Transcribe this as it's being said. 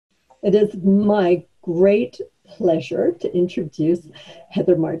It is my great pleasure to introduce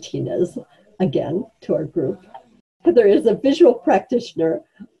Heather Martinez again to our group. Heather is a visual practitioner,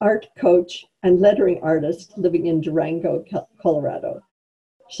 art coach, and lettering artist living in Durango, Colorado.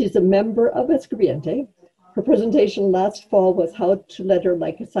 She's a member of Escribiente. Her presentation last fall was How to Letter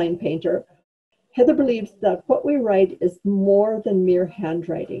Like a Sign Painter. Heather believes that what we write is more than mere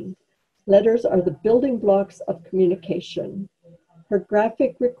handwriting. Letters are the building blocks of communication. Her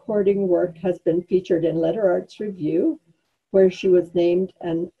graphic recording work has been featured in Letter Arts Review, where she was named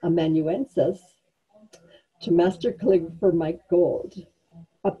an amanuensis to Master Calligrapher Mike Gold,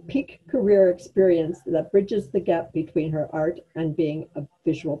 a peak career experience that bridges the gap between her art and being a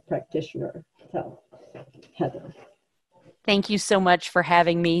visual practitioner. So, Heather. Thank you so much for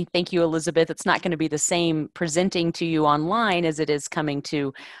having me. Thank you, Elizabeth. It's not going to be the same presenting to you online as it is coming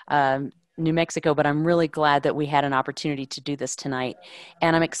to New Mexico, but I'm really glad that we had an opportunity to do this tonight.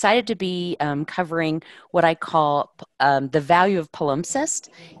 And I'm excited to be covering what I call the value of palimpsest.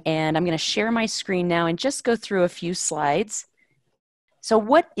 And I'm going to share my screen now and just go through a few slides. So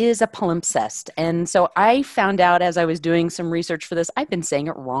what is a palimpsest? And so I found out as I was doing some research for this, I've been saying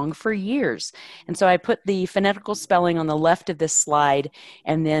it wrong for years. And so I put the phonetical spelling on the left of this slide,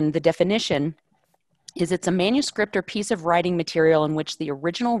 and then the definition is it's a manuscript or piece of writing material in which the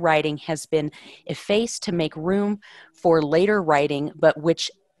original writing has been effaced to make room for later writing, but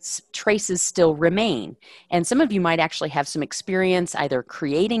which traces still remain. And some of you might actually have some experience either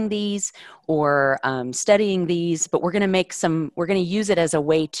creating these or studying these, but we're going to use it as a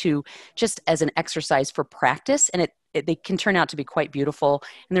way to, just as an exercise for practice, and they can turn out to be quite beautiful,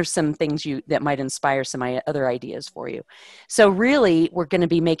 and there's some things that might inspire some other ideas for you. So really, we're going to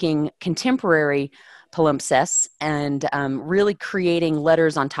be making contemporary palimpsests and really creating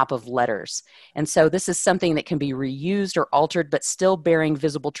letters on top of letters. And so this is something that can be reused or altered, but still bearing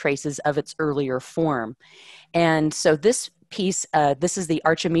visible traces of its earlier form. And so this piece, this is the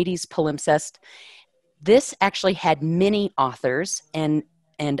Archimedes palimpsest. This actually had many authors and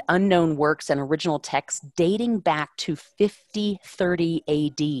unknown works and original texts dating back to 5030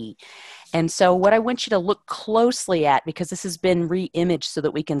 AD. And so what I want you to look closely at, because this has been re-imaged so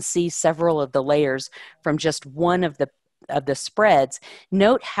that we can see several of the layers from just one of the spreads,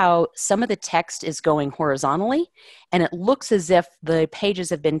 note how some of the text is going horizontally, and it looks as if the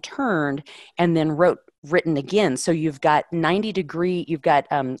pages have been turned and then written again. So you've got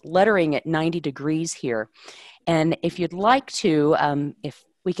lettering at 90 degrees here. And if you'd like to, if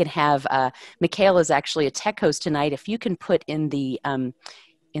we can have, Mikhail is actually a tech host tonight. If you can put in the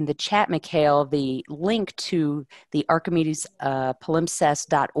chat, Mikhail, the link to the Archimedes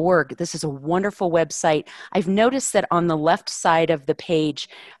palimpsest.org. This is a wonderful website. I've noticed that on the left side of the page,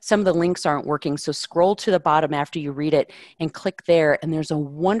 some of the links aren't working. So scroll to the bottom after you read it and click there. And there's a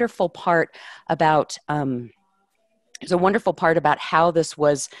wonderful part about how this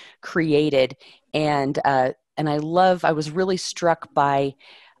was created. And I was really struck by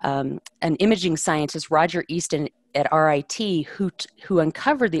an imaging scientist, Roger Easton at RIT, who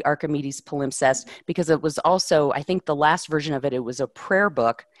uncovered the Archimedes palimpsest, because it was also, I think the last version of it, it was a prayer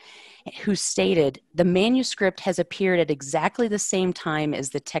book, who stated, the manuscript has appeared at exactly the same time as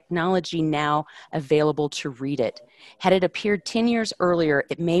the technology now available to read it. Had it appeared 10 years earlier,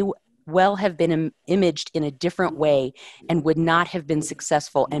 it may well have been imaged in a different way and would not have been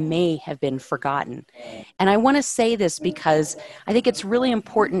successful and may have been forgotten. And I want to say this because I think it's really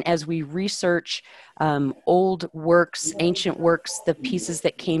important as we research old works, ancient works, the pieces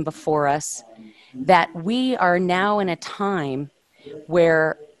that came before us, that we are now in a time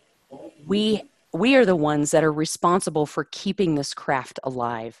where we are the ones that are responsible for keeping this craft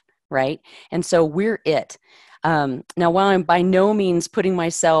alive, right? And so we're it. Now, while I'm by no means putting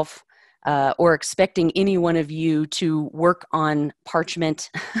myself or expecting any one of you to work on parchment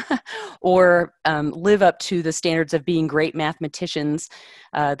or live up to the standards of being great mathematicians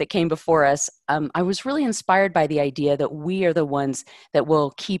that came before us, I was really inspired by the idea that we are the ones that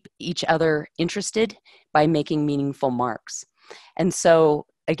will keep each other interested by making meaningful marks. And so,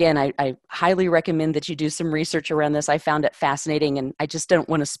 again, I highly recommend that you do some research around this. I found it fascinating, and I just don't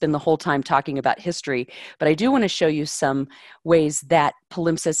want to spend the whole time talking about history, but I do want to show you some ways that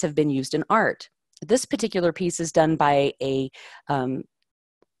palimpsests have been used in art. This particular piece is done by a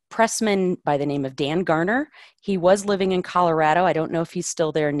pressman by the name of Dan Garner. He was living in Colorado. I don't know if he's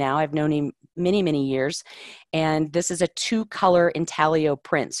still there now. I've known him many, many years. And this is a 2-color intaglio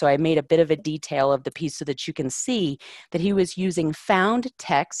print. So I made a bit of a detail of the piece so that you can see that he was using found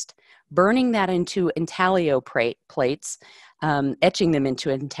text burning that into intaglio plates, etching them into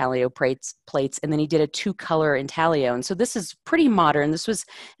intaglio plates, and then he did a 2-color intaglio. And so this is pretty modern. It's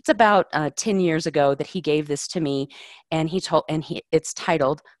about 10 years ago that he gave this to me, and it's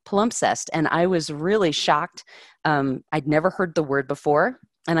titled Palimpsest. And I was really shocked. I'd never heard the word before,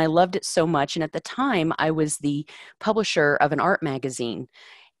 and I loved it so much. And at the time, I was the publisher of an art magazine.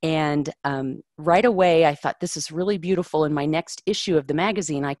 And right away, I thought, this is really beautiful. In my next issue of the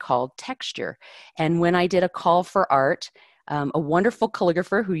magazine, I called Texture. And when I did a call for art, a wonderful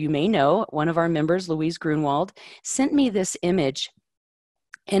calligrapher who you may know, one of our members, Louise Grunwald, sent me this image,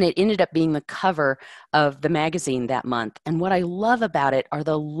 and it ended up being the cover of the magazine that month. And what I love about it are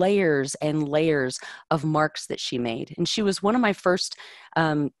the layers and layers of marks that she made. And she was one of my first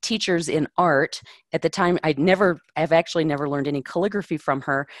teachers in art. At the time, I've actually never learned any calligraphy from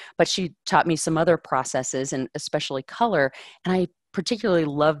her, but she taught me some other processes, and especially color. And I particularly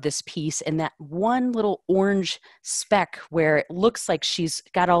love this piece and that one little orange speck where it looks like she's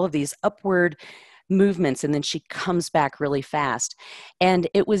got all of these upward movements, and then she comes back really fast. And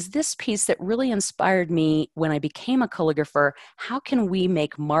it was this piece that really inspired me when I became a calligrapher. How can we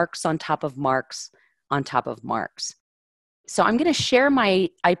make marks on top of marks on top of marks? So I'm going to share my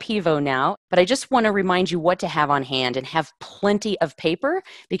IPEVO now, but I just want to remind you what to have on hand, and have plenty of paper,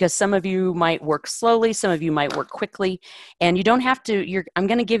 because some of you might work slowly, some of you might work quickly, and you don't have to, I'm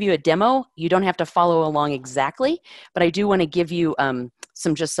going to give you a demo. You don't have to follow along exactly, but I do want to give you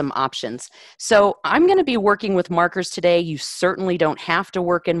some options. So I'm going to be working with markers today. You certainly don't have to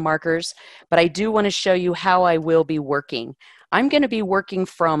work in markers, but I do want to show you how I will be working. I'm going to be working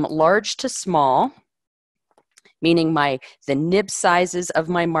from large to small, meaning the nib sizes of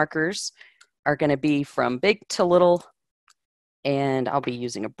my markers are going to be from big to little, and I'll be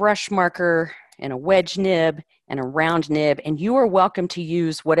using a brush marker and a wedge nib and a round nib, and you are welcome to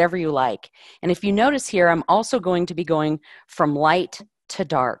use whatever you like. And if you notice here, I'm also going to be going from light to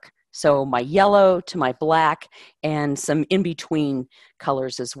dark. So my yellow to my black, and some in-between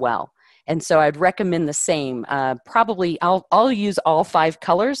colors as well. And so I'd recommend the same. Probably I'll use all 5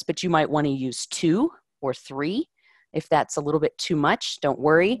 colors, but you might want to use 2 or 3. If that's a little bit too much, don't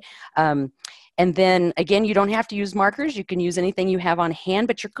worry. And then again, you don't have to use markers. You can use anything you have on hand,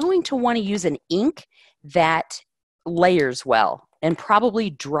 but you're going to want to use an ink that layers well and probably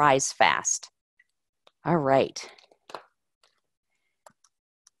dries fast. All right.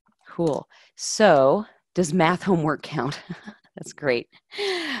 Cool. So does math homework count? That's great.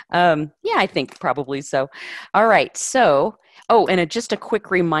 Yeah, I think probably so. All right. So, and just a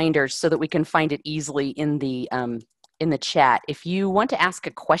quick reminder so that we can find it easily in the chat. If you want to ask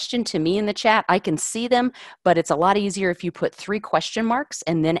a question to me in the chat, I can see them, but it's a lot easier if you put 3 question marks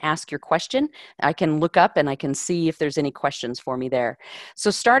and then ask your question. I can look up and I can see if there's any questions for me there.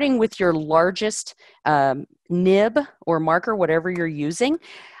 So starting with your largest nib or marker, whatever you're using,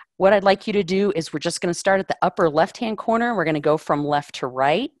 what I'd like you to do is we're just going to start at the upper left-hand corner. We're going to go from left to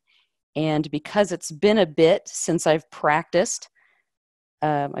right. And because it's been a bit since I've practiced,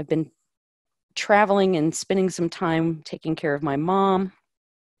 I've been traveling and spending some time taking care of my mom.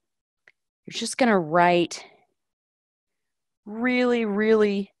 You're just going to write really,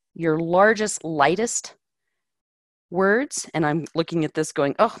 really your largest, lightest words. And I'm looking at this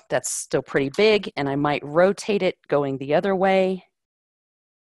going, oh, that's still pretty big. And I might rotate it going the other way.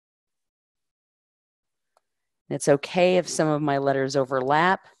 It's okay if some of my letters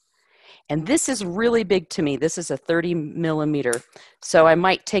overlap. And this is really big to me. This is a 30 millimeter. So I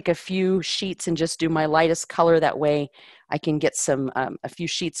might take a few sheets and just do my lightest color. That way I can get a few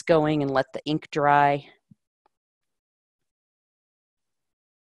sheets going and let the ink dry.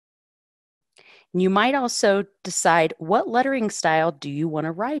 And you might also decide, what lettering style do you want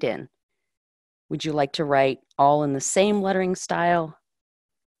to write in? Would you like to write all in the same lettering style,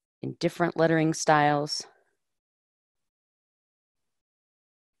 in different lettering styles?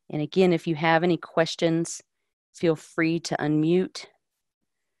 And again, if you have any questions, feel free to unmute.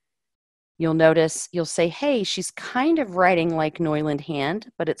 You'll notice, you'll say, hey, she's kind of writing like Neuland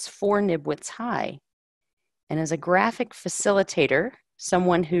hand, but it's 4 nib widths high. And as a graphic facilitator,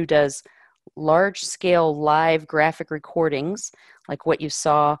 someone who does large scale live graphic recordings, like what you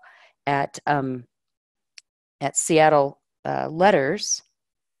saw at Seattle Letters,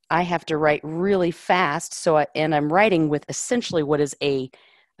 I have to write really fast. And I'm writing with essentially what is a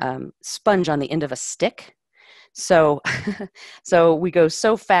sponge on the end of a stick. So, so we go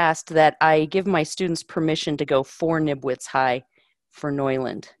so fast that I give my students permission to go 4 nib widths high for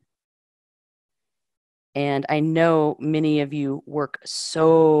Neuland. And I know many of you work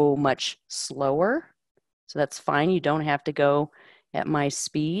so much slower, so that's fine. You don't have to go at my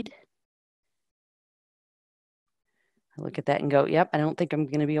speed. look at that and go, yep, I don't think I'm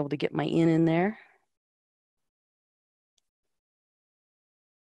going to be able to get my in there.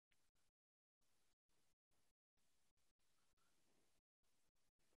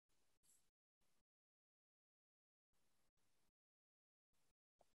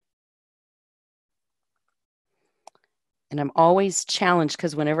 And I'm always challenged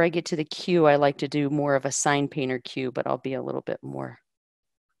because whenever I get to the Q, I like to do more of a sign painter Q, but I'll be a little bit more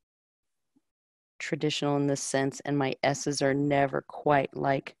traditional in this sense. And my S's are never quite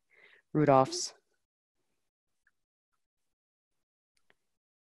like Rudolph's.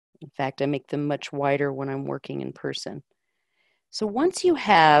 In fact, I make them much wider when I'm working in person. So once you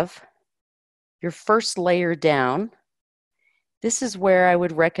have your first layer down, this is where I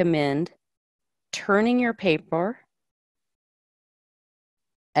would recommend turning your paper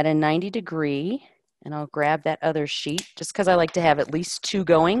at a 90-degree, and I'll grab that other sheet just because I like to have at least two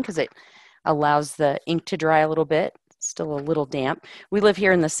going because it allows the ink to dry a little bit. It's still a little damp. We live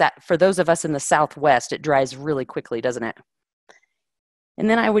here in the for those of us in the Southwest, it dries really quickly, doesn't it? And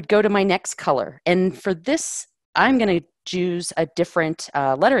then I would go to my next color. And for this, I'm going to choose a different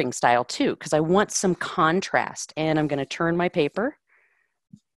lettering style too, because I want some contrast. And I'm going to turn my paper.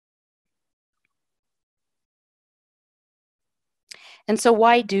 And so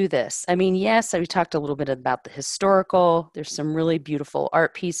why do this? I mean, yes, we talked a little bit about the historical. There's some really beautiful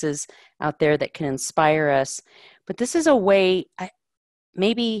art pieces out there that can inspire us. But this is a way,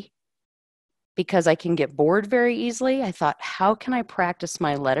 maybe because I can get bored very easily, I thought, how can I practice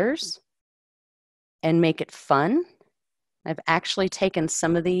my letters and make it fun? I've actually taken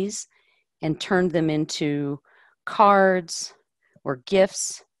some of these and turned them into cards or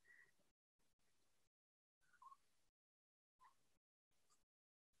gifts.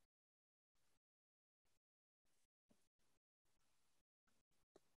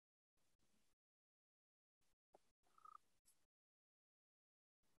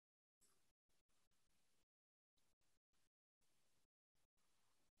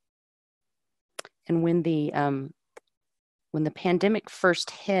 And when the pandemic first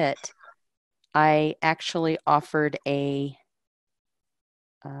hit, I actually offered it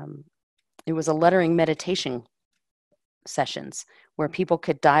was a lettering meditation sessions where people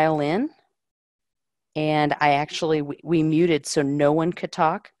could dial in, and we muted so no one could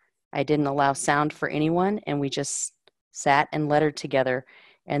talk. I didn't allow sound for anyone, and we just sat and lettered together.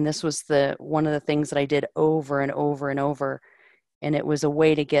 And this was one of the things that I did over and over and over. And it was a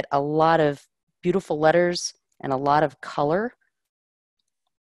way to get a lot of beautiful letters and a lot of color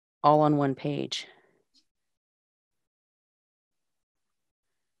all on one page.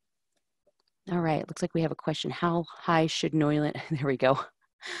 All right, looks like we have a question. How high should Noyland? There we go.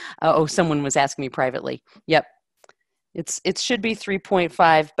 Oh, someone was asking me privately. Yep, it should be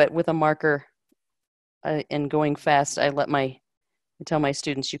 3.5, but with a marker and going fast, I tell my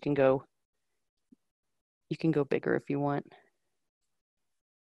students you can go bigger if you want.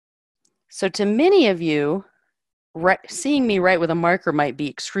 So to many of you, seeing me write with a marker might be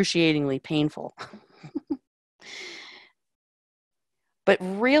excruciatingly painful. But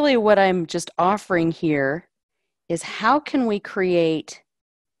really what I'm just offering here is how can we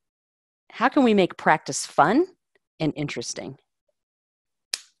make practice fun and interesting?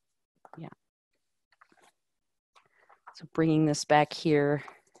 Yeah. So bringing this back here.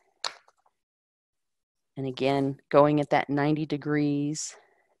 And again, going at that 90 degrees.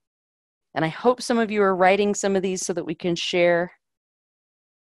 And I hope some of you are writing some of these so that we can share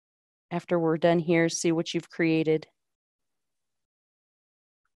after we're done here, see what you've created.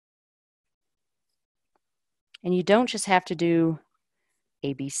 And you don't just have to do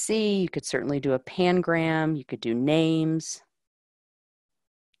ABC. You could certainly do a pangram. You could do names.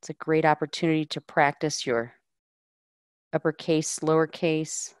 It's a great opportunity to practice your uppercase,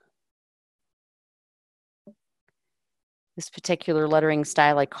 lowercase. This particular lettering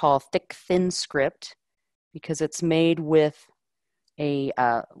style I call thick, thin script because it's made with a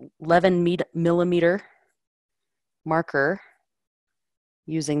 11mm marker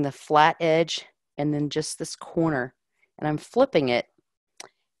using the flat edge and then just this corner. And I'm flipping it.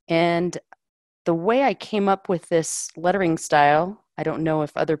 And the way I came up with this lettering style, I don't know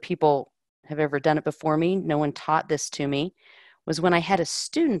if other people have ever done it before me, no one taught this to me, was when I had a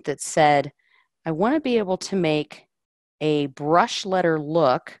student that said, I want to be able to make a brush letter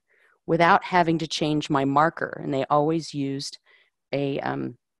look without having to change my marker. And they always used a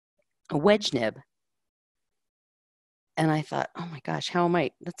wedge nib. And I thought, oh my gosh,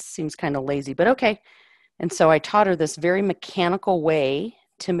 that seems kind of lazy, but okay. And so I taught her this very mechanical way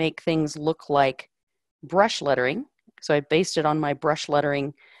to make things look like brush lettering. So I based it on my brush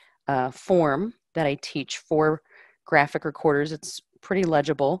lettering form that I teach for graphic recorders. It's pretty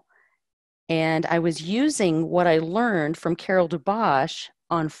legible. And I was using what I learned from Carol DuBois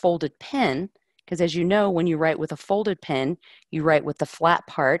on folded pen, because as you know, when you write with a folded pen, you write with the flat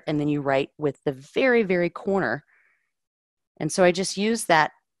part and then you write with the very, very corner. And so I just used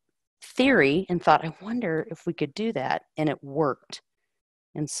that theory and thought, I wonder if we could do that, and it worked.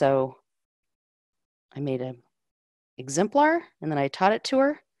 And so I made an exemplar and then I taught it to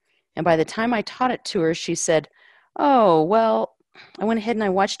her. And by the time I taught it to her, she said, oh, well, I went ahead and I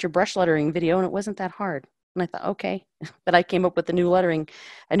watched your brush lettering video and it wasn't that hard. And I thought, okay, but I came up with a new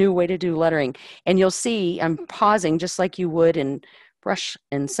way to do lettering. And you'll see I'm pausing just like you would in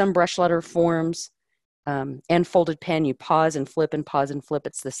some brush letter forms and folded pen. You pause and flip and pause and flip.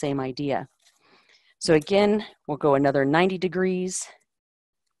 It's the same idea. So again, we'll go another 90 degrees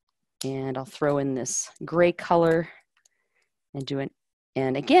and I'll throw in this gray color and do it.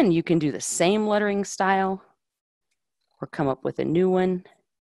 And again, you can do the same lettering style or come up with a new one.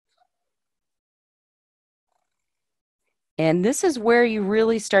 And this is where you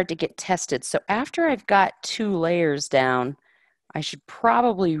really start to get tested. So after I've got 2 layers down, I should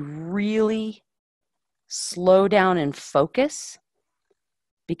probably really slow down and focus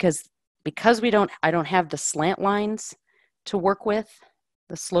because I don't have the slant lines to work with,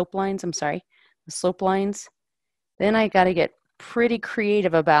 the slope lines, then I got to get pretty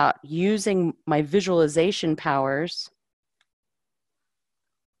creative about using my visualization powers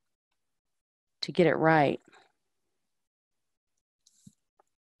to get it right.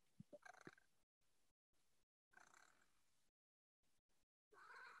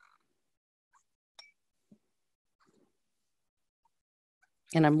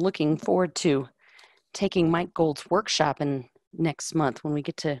 And I'm looking forward to taking Mike Gold's workshop next month when we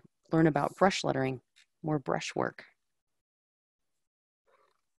get to learn about brush lettering, more brush work.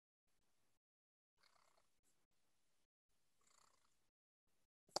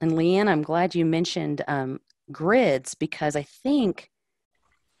 And Leanne, I'm glad you mentioned grids because I think,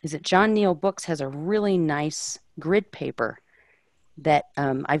 is it John Neal Books has a really nice grid paper that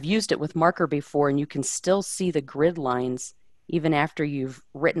I've used it with marker before, and you can still see the grid lines even after you've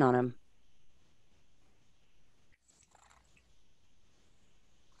written on them.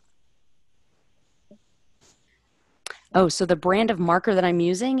 Oh, so the brand of marker that I'm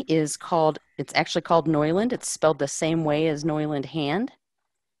using is it's actually called Neuland. It's spelled the same way as Neuland Hand.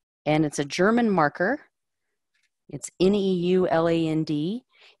 And it's a German marker. It's Neuland.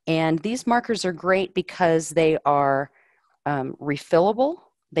 And these markers are great because they are refillable.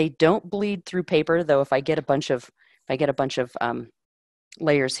 They don't bleed through paper, though if I get a bunch of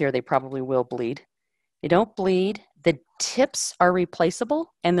layers here, they probably will bleed. They don't bleed. The tips are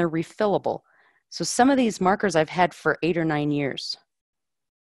replaceable and they're refillable. So some of these markers I've had for 8 or 9 years.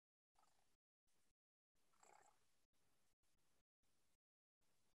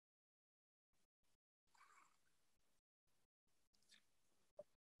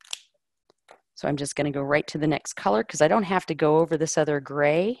 So I'm just going to go right to the next color because I don't have to go over this other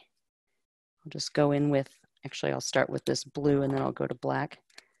gray. I'll just go in with, actually I'll start with this blue and then I'll go to black.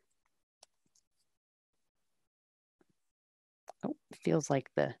 Oh, it feels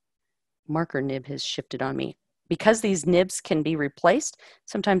like the marker nib has shifted on me. Because these nibs can be replaced,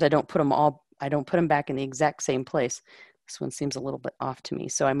 sometimes I don't put them back in the exact same place. This one seems a little bit off to me,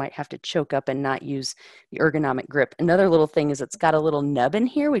 so I might have to choke up and not use the ergonomic grip. Another little thing is it's got a little nub in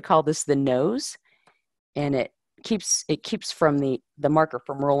here. We call this the nose, and it keeps from the marker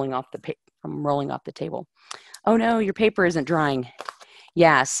from rolling off the table. Oh no, your paper isn't drying.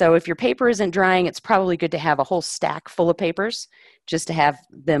 Yeah, so if your paper isn't drying, it's probably good to have a whole stack full of papers just to have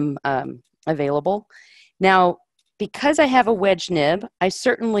them available. Now, because I have a wedge nib, I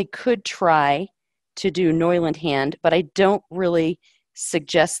certainly could try to do Neuland Hand, but I don't really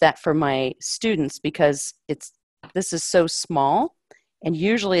suggest that for my students because this is so small, and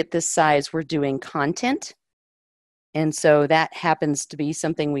usually at this size we're doing content. And so that happens to be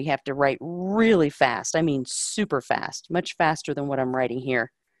something we have to write really fast. I mean, super fast, much faster than what I'm writing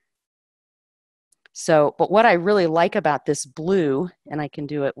here. So, but what I really like about this blue, and I can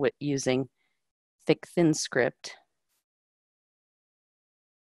do it with using thick, thin script,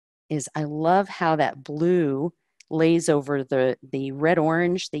 is I love how that blue lays over the red,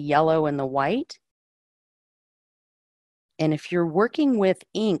 orange, the yellow, and the white. And if you're working with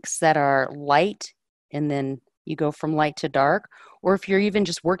inks that are light and then you go from light to dark, or if you're even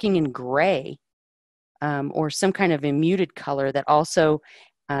just working in gray or some kind of a muted color that also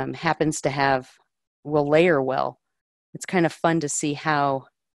happens to will layer well, it's kind of fun to see how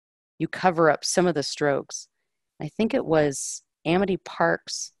you cover up some of the strokes. I think it was Amity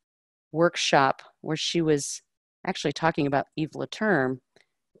Park's workshop where she was actually talking about Yves Leterme,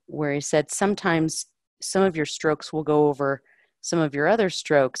 where he said sometimes some of your strokes will go over some of your other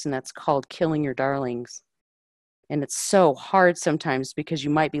strokes, and that's called killing your darlings. And it's so hard sometimes because you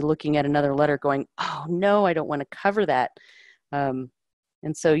might be looking at another letter going, oh no, I don't want to cover that. And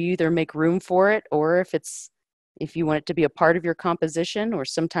so you either make room for it, or if you want it to be a part of your composition, or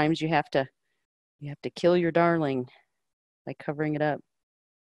sometimes you have to kill your darling by covering it up.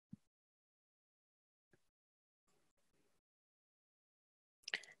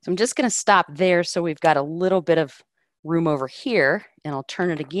 So I'm just going to stop there so we've got a little bit of room over here, and I'll turn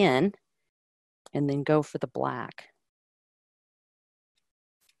it again and then go for the black.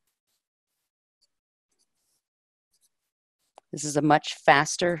 This is a much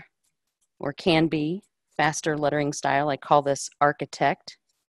faster, or can be, faster lettering style. I call this Architect.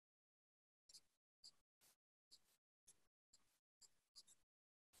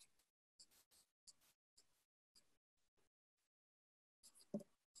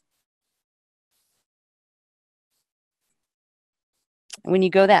 When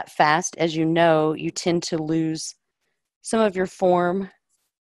you go that fast, as you know, you tend to lose some of your form,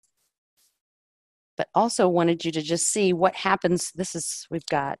 but also wanted you to just see what happens. We've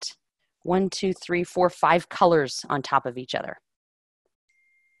got 1, 2, 3, 4, 5 colors on top of each other,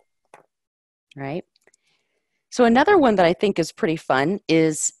 right? So another one that I think is pretty fun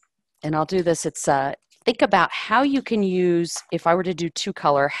is, and I'll do this, it's think about how you can use, if I were to do 2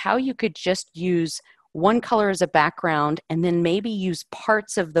 color, how you could just use 1 color as a background and then maybe use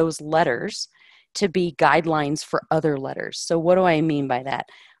parts of those letters to be guidelines for other letters. So what do I mean by that?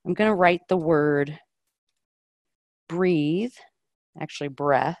 I'm going to write the word breathe, actually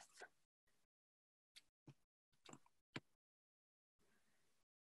breath.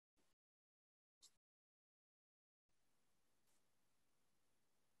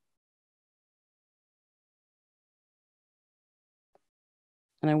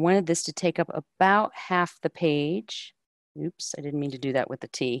 And I wanted this to take up about half the page. Oops, I didn't mean to do that with the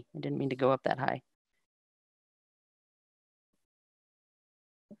T. I didn't mean to go up that high.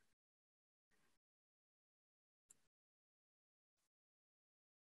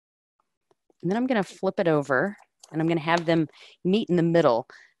 And then I'm going to flip it over, and I'm going to have them meet in the middle.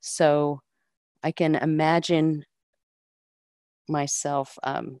 So I can imagine myself,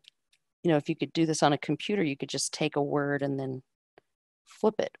 if you could do this on a computer, you could just take a word and then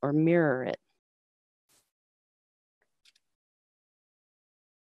flip it or mirror it.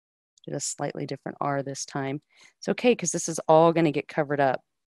 Did a slightly different R this time. It's okay because this is all going to get covered up.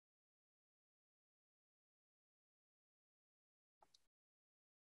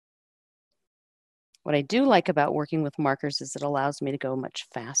 What I do like about working with markers is it allows me to go much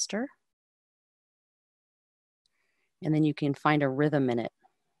faster. And then you can find a rhythm in it.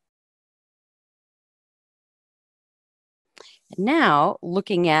 And now,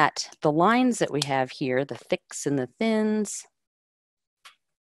 looking at the lines that we have here, the thicks and the thins,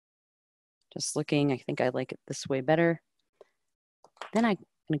 just looking, I think I like it this way better. Then I'm going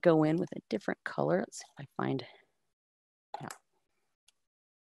to go in with a different color. Let's see if I find, yeah.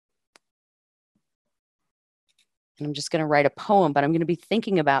 And I'm just going to write a poem, but I'm going to be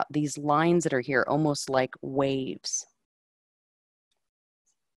thinking about these lines that are here, almost like waves.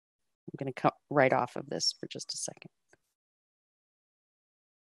 I'm going to come right off of this for just a second.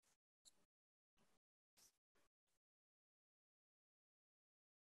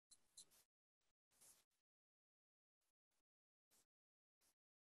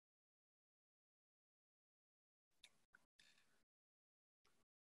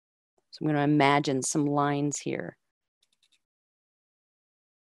 So I'm going to imagine some lines here.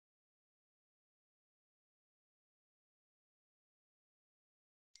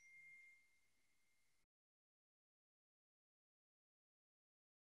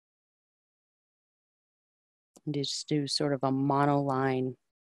 And just do sort of a monoline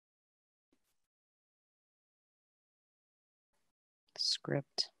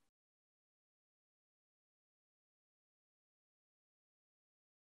script.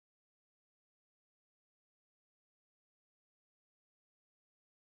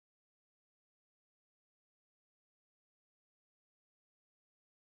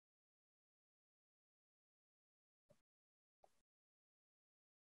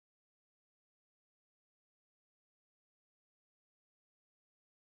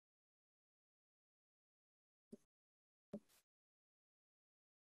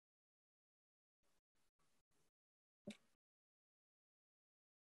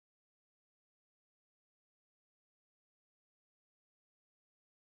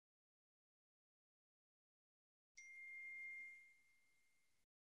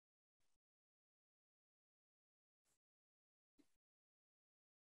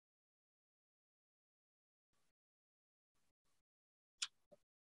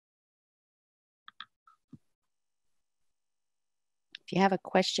 If you have a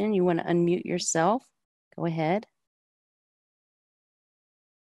question, you want to unmute yourself, go ahead.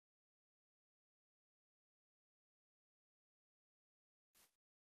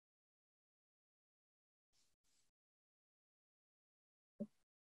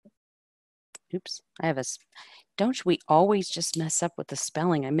 Oops, I have a, don't we always just mess up with the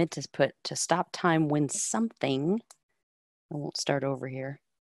spelling? I meant to put to stop time when something, I won't start over here.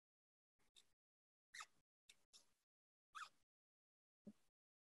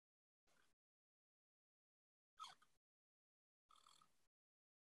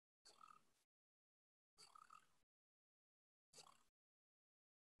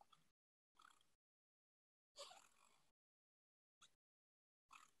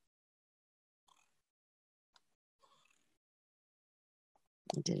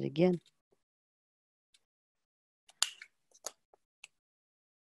 I did it again.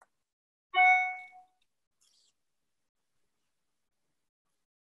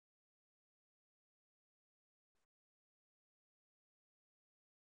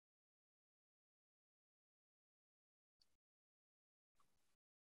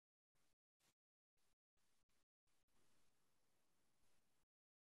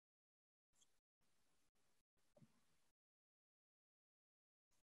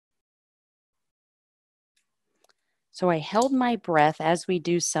 So I held my breath, as we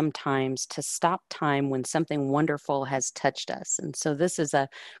do sometimes, to stop time when something wonderful has touched us. And so this is a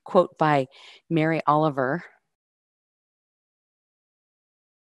quote by Mary Oliver.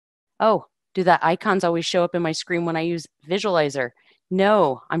 Oh, do the icons always show up in my screen when I use Visualizer?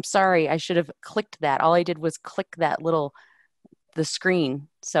 No, I'm sorry. I should have clicked that. All I did was click that the screen.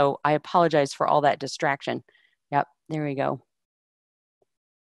 So I apologize for all that distraction. Yep, there we go.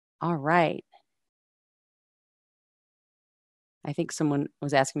 All right. I think someone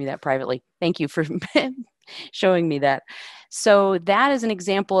was asking me that privately. Thank you for showing me that. So that is an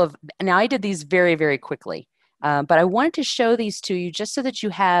example of, now I did these very, very quickly, but I wanted to show these to you just so that you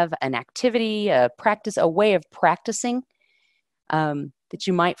have an activity, a practice, a way of practicing that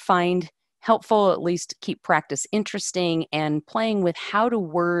you might find helpful, at least keep practice interesting, and playing with how do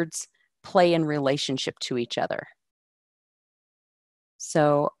words play in relationship to each other.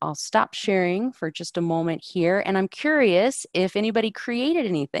 So I'll stop sharing for just a moment here. And I'm curious if anybody created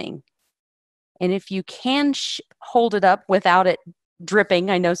anything. And if you can hold it up without it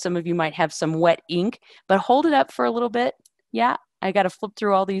dripping. I know some of you might have some wet ink, but hold it up for a little bit. Yeah, I got to flip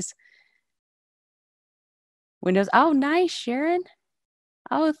through all these windows. Oh, nice, Sharon.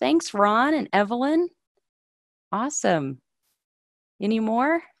 Oh, thanks, Ron and Evelyn. Awesome. Any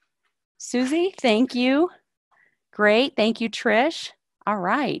more? Susie, thank you. Great. Thank you, Trish. All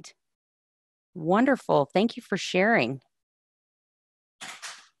right. Wonderful. Thank you for sharing.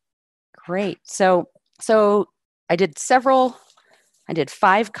 Great. So I did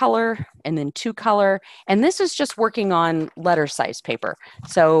 5 color and then 2 color, and this is just working on letter size paper.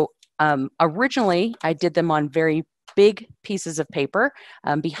 So originally I did them on very big pieces of paper.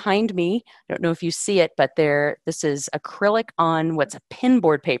 Behind me, I don't know if you see it, but this is acrylic on what's a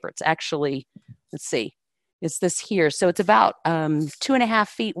pinboard paper. It's actually, let's see, it's this here. So it's about 2.5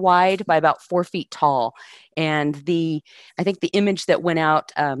 feet wide by about 4 feet tall. And I think the image that went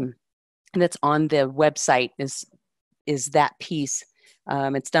out that's on the website is that piece.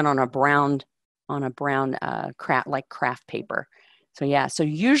 It's done on a brown craft paper. So yeah, so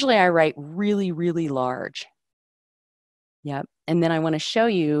usually I write really, really large. Yep. And then I want to show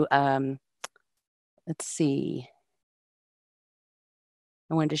you, let's see.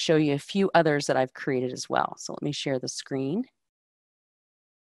 I wanted to show you a few others that I've created as well. So let me share the screen.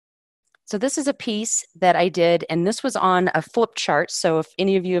 So this is a piece that I did, and this was on a flip chart. So if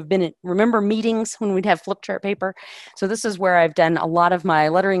any of you have been remember meetings when we'd have flip chart paper. So this is where I've done a lot of my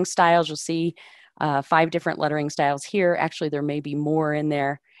lettering styles. You'll see 5 different lettering styles here. Actually, there may be more in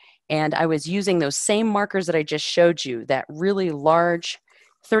there. And I was using those same markers that I just showed you, that really large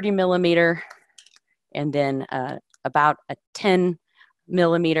 30 millimeter, and then about a 10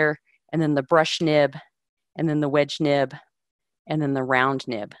 millimeter, and then the brush nib, and then the wedge nib, and then the round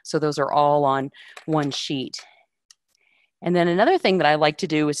nib. So those are all on one sheet. And then another thing that I like to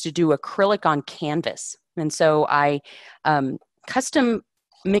do is to do acrylic on canvas. And so I custom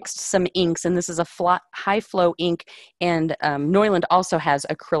mixed some inks, and this is a high flow ink, and Neuland also has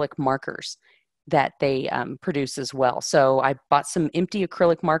acrylic markers that they produce as well. So I bought some empty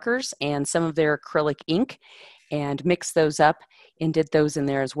acrylic markers and some of their acrylic ink and mixed those up and did those in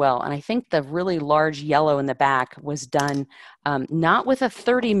there as well. And I think the really large yellow in the back was done not with a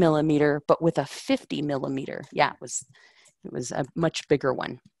 30 millimeter, but with a 50 millimeter. Yeah, it was a much bigger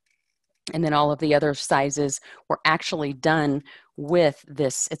one. And then all of the other sizes were actually done with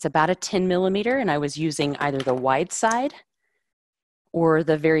this. It's about a 10 millimeter, and I was using either the wide side or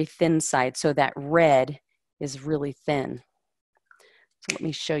the very thin side. So that red is really thin. So let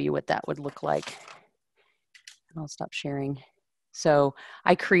me show you what that would look like. I'll stop sharing. So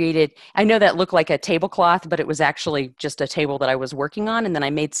I know that looked like a tablecloth, but it was actually just a table that I was working on. And then I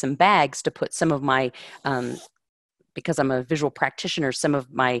made some bags to put some of my, because I'm a visual practitioner, some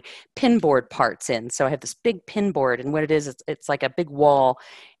of my pinboard parts in. So I have this big pinboard, and what it is, it's like a big wall,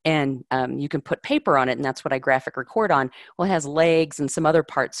 and you can put paper on it, and that's what I graphic record on. Well, it has legs and some other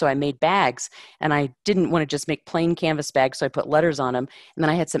parts, so I made bags, and I didn't want to just make plain canvas bags, so I put letters on them, and then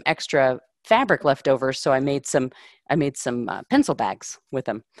I had some extra fabric left over, so I made some pencil bags with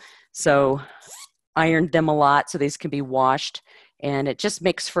them. So ironed them a lot so these can be washed, and it just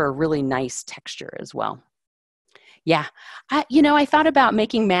makes for a really nice texture as well. Yeah, I thought about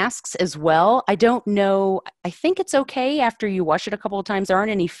making masks as well. I don't know. I think it's okay after you wash it a couple of times. There aren't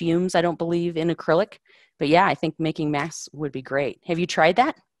any fumes, I don't believe, in acrylic. But yeah, I think making masks would be great. Have you tried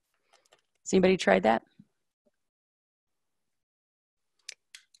that? Has anybody tried that?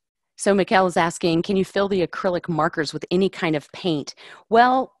 So Mikkel is asking, can you fill the acrylic markers with any kind of paint?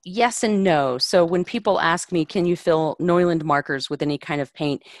 Well, yes and no. So when people ask me, can you fill Neuland markers with any kind of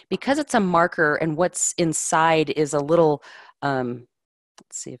paint? Because it's a marker and what's inside is a little, let's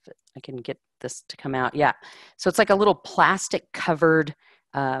see if I can get this to come out. Yeah. So it's like a little plastic covered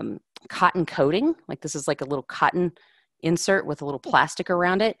cotton coating. Like this is like a little cotton insert with a little plastic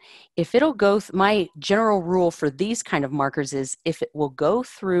around it. If it'll go, my general rule for these kind of markers is if it will go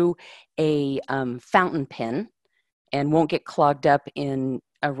through a fountain pen and won't get clogged up in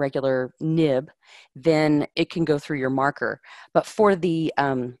a regular nib, then it can go through your marker. But for the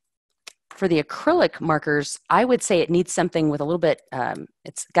acrylic markers, I would say it needs something with a little bit,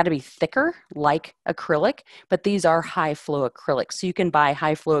 it's got to be thicker like acrylic, but these are high flow acrylics. So you can buy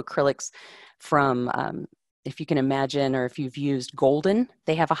high flow acrylics from, if you can imagine, or if you've used Golden,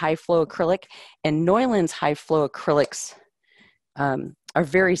 they have a high flow acrylic, and Neuland's high flow acrylics are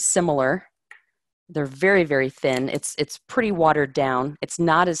very similar. They're very, very thin. It's pretty watered down. It's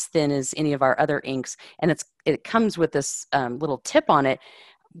not as thin as any of our other inks, and it comes with this little tip on it,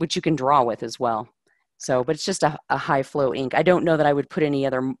 which you can draw with as well. So, but it's just a high flow ink. I don't know that I would put any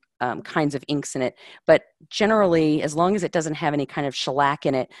other kinds of inks in it, but generally, as long as it doesn't have any kind of shellac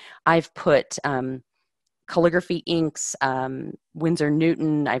in it, I've put calligraphy inks, Winsor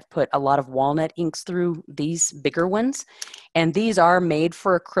Newton. I've put a lot of walnut inks through these bigger ones, and these are made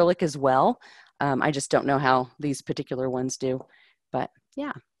for acrylic as well. I just don't know how these particular ones do, but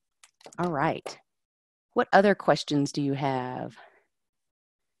yeah. All right. What other questions do you have?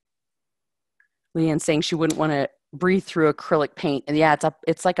 Leanne's saying she wouldn't want to breathe through acrylic paint. And yeah,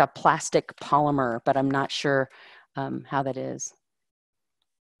 it's like a plastic polymer, but I'm not sure how that is.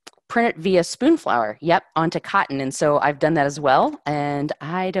 Print it via spoon flower, yep, onto cotton. And so I've done that as well. And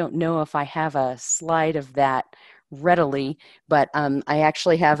I don't know if I have a slide of that readily, but I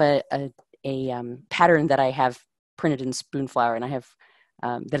actually have a pattern that I have printed in spoon flower, and I have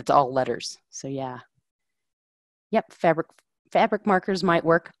that it's all letters. So yeah. Yep, fabric markers might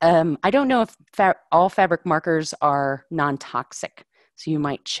work. I don't know if all fabric markers are non-toxic. So you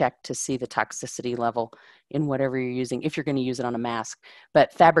might check to see the toxicity level in whatever you're using, if you're going to use it on a mask.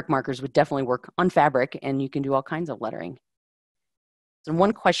 But fabric markers would definitely work on fabric, and you can do all kinds of lettering. And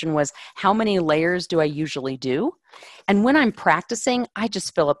one question was, how many layers do I usually do? And when I'm practicing, I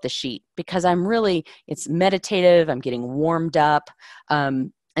just fill up the sheet because it's meditative, I'm getting warmed up.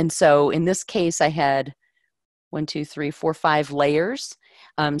 And so in this case, I had 1, 2, 3, 4, 5 layers.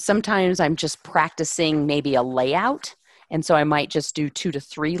 Sometimes I'm just practicing maybe a layout. And so I might just do 2 to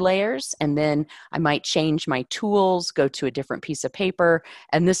 3 layers, and then I might change my tools, go to a different piece of paper.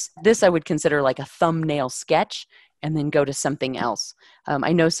 And this I would consider like a thumbnail sketch, and then go to something else.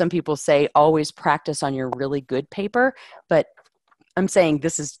 I know some people say always practice on your really good paper, but I'm saying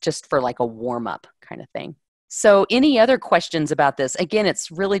this is just for like a warm-up kind of thing. So any other questions about this? Again,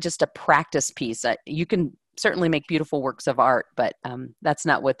 it's really just a practice piece. You can certainly make beautiful works of art, but that's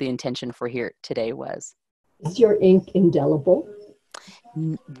not what the intention for here today was. Is your ink indelible?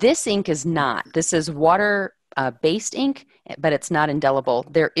 This ink is not. This is water-based ink, but it's not indelible.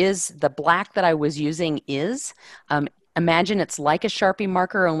 There is the black that I was using is. Imagine it's like a Sharpie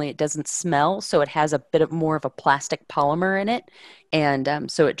marker, only it doesn't smell, so it has a bit more of a plastic polymer in it,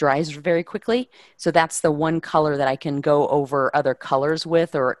 and so it dries very quickly. So that's the one color that I can go over other colors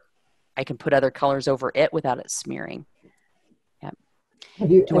with, or I can put other colors over it without it smearing. Yep.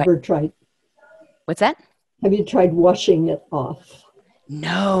 Have you ever tried? What's that? Have you tried washing it off?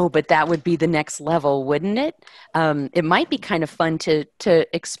 No, but that would be the next level, wouldn't it? It might be kind of fun to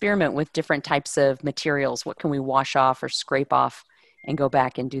experiment with different types of materials. What can we wash off or scrape off and go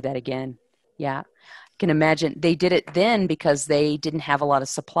back and do that again? Yeah. I can imagine they did it then because they didn't have a lot of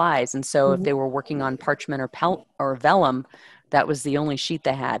supplies. And so if they were working on parchment or vellum, that was the only sheet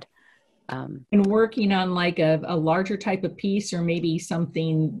they had. And working on like a larger type of piece, or maybe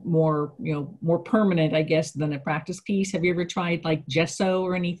something more, more permanent, I guess, than a practice piece. Have you ever tried like gesso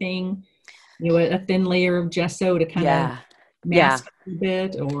or anything? A thin layer of gesso to kind of mask a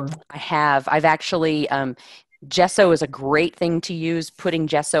bit, or? I have. I've actually, gesso is a great thing to use, putting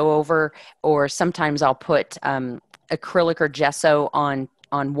gesso over, or sometimes I'll put acrylic or gesso on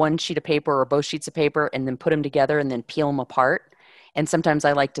one sheet of paper or both sheets of paper and then put them together and then peel them apart. And sometimes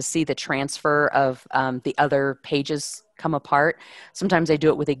I like to see the transfer of the other pages come apart. Sometimes I do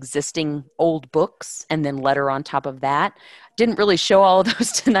it with existing old books and then letter on top of that. Didn't really show all of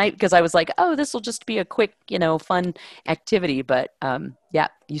those tonight because I was like, oh, this will just be a quick, fun activity. But yeah,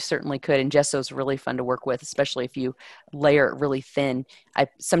 you certainly could. And gesso is really fun to work with, especially if you layer it really thin. I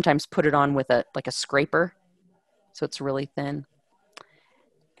sometimes put it on with a scraper, so it's really thin.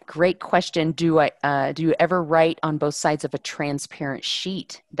 Great question. Do you ever write on both sides of a transparent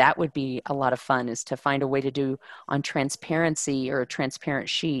sheet? That would be a lot of fun, is to find a way to do on transparency or a transparent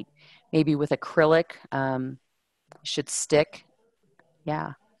sheet, maybe with acrylic. Should stick.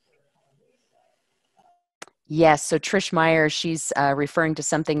 Yeah. Yes. So Trish Meyer, she's referring to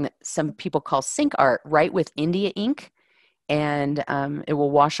something that some people call sink art, right, with India ink. And it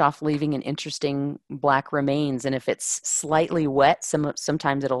will wash off, leaving an interesting black remains. And if it's slightly wet,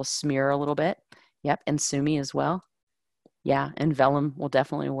 sometimes it'll smear a little bit. Yep, and sumi as well. Yeah, and vellum will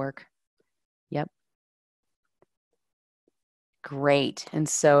definitely work. Yep. Great. And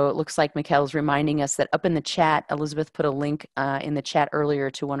so it looks like Mikhail's reminding us that up in the chat, Elizabeth put a link in the chat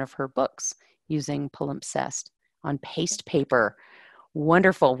earlier to one of her books using Palimpsest on paste paper.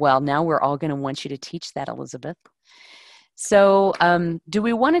 Wonderful. Well, now we're all going to want you to teach that, Elizabeth. So do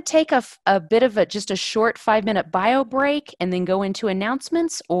we want to take a bit of just a short 5-minute bio break and then go into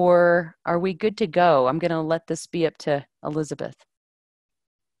announcements, or are we good to go? I'm going to let this be up to Elizabeth.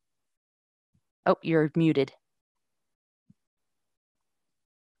 Oh, you're muted.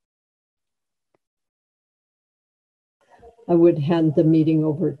 I would hand the meeting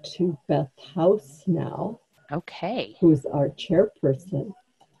over to Beth House now. Okay. Who's our chairperson.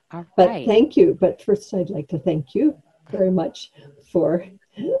 All but right. Thank you. But first, I'd like to thank you very much for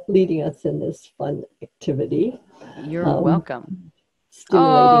leading us in this fun activity. You're welcome.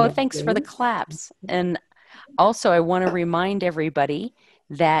 Oh, thanks for the claps. And also, I want to remind everybody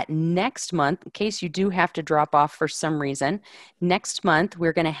that next month, in case you do have to drop off for some reason, next month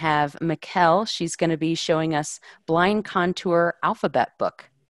we're going to have Mikkel. She's going to be showing us Blind Contour Alphabet Book.